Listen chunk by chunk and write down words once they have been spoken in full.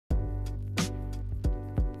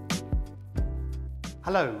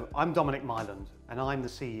Hello, I'm Dominic Myland and I'm the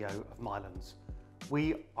CEO of Mylands.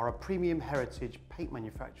 We are a premium heritage paint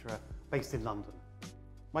manufacturer based in London.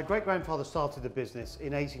 My great-grandfather started the business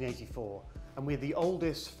in 1884 and we're the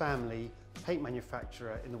oldest family paint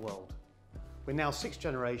manufacturer in the world. We're now 6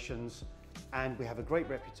 generations and we have a great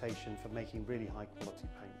reputation for making really high quality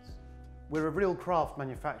paints. We're a real craft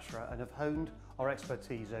manufacturer and have honed our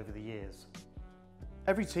expertise over the years.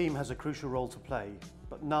 Every team has a crucial role to play,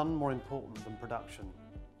 but none more important than production.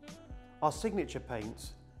 Our signature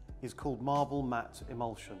paint is called Marble Matte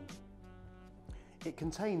Emulsion. It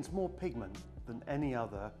contains more pigment than any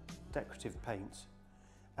other decorative paint,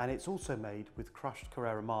 and it's also made with crushed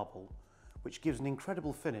Carrara marble, which gives an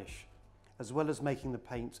incredible finish, as well as making the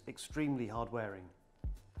paint extremely hard wearing.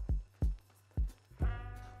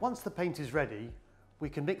 Once the paint is ready, we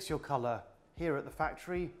can mix your colour here at the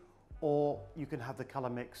factory, or you can have the colour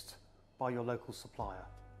mixed by your local supplier.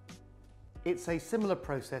 It's a similar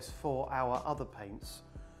process for our other paints,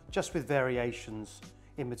 just with variations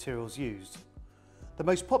in materials used. The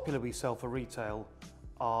most popular we sell for retail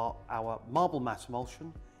are our marble matte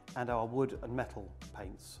emulsion and our wood and metal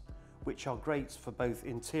paints, which are great for both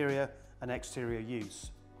interior and exterior use.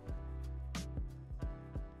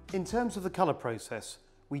 In terms of the colour process,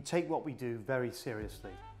 we take what we do very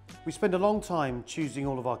seriously. We spend a long time choosing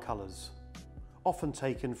all of our colours, often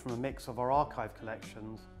taken from a mix of our archive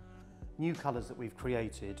collections, new colours that we've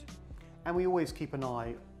created, and we always keep an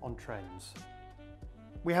eye on trends.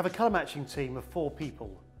 We have a colour matching team of 4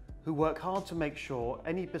 people who work hard to make sure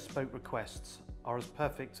any bespoke requests are as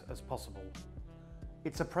perfect as possible.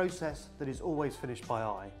 It's a process that is always finished by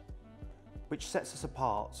eye, which sets us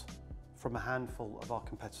apart from a handful of our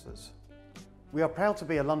competitors. We are proud to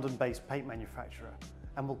be a London-based paint manufacturer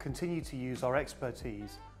and will continue to use our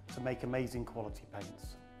expertise to make amazing quality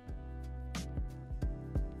paints.